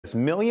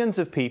Millions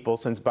of people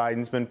since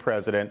Biden's been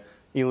president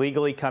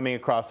illegally coming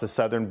across the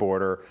southern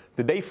border.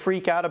 Did they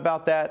freak out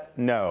about that?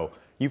 No.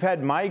 You've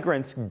had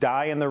migrants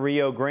die in the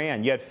Rio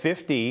Grande. You had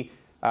 50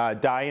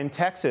 die in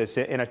Texas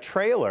in a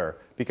trailer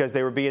because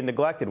they were being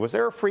neglected. Was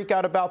there a freak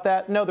out about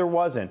that? No, there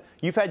wasn't.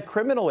 You've had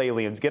criminal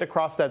aliens get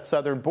across that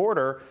southern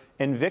border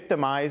and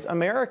victimize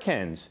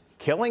Americans,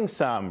 killing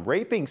some,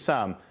 raping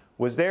some.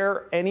 Was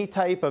there any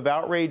type of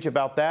outrage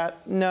about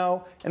that?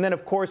 No. And then,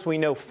 of course, we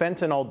know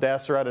fentanyl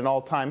deaths are at an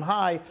all-time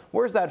high.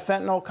 Where's that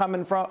fentanyl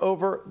coming from?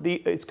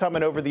 It's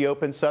coming over the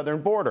open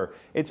southern border.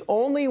 It's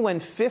only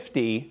when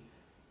 50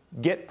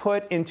 get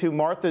put into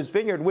Martha's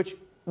Vineyard, which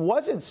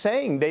wasn't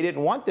saying they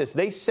didn't want this.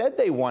 They said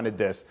they wanted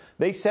this.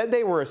 They said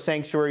they were a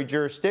sanctuary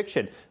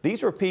jurisdiction.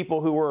 These were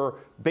people who were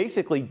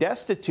basically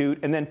destitute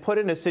and then put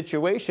in a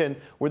situation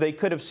where they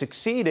could have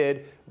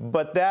succeeded,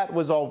 but that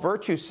was all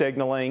virtue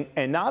signaling.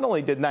 And not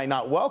only did they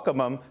not welcome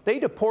them, they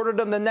deported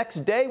them the next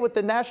day with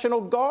the National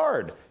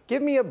Guard.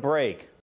 Give me a break.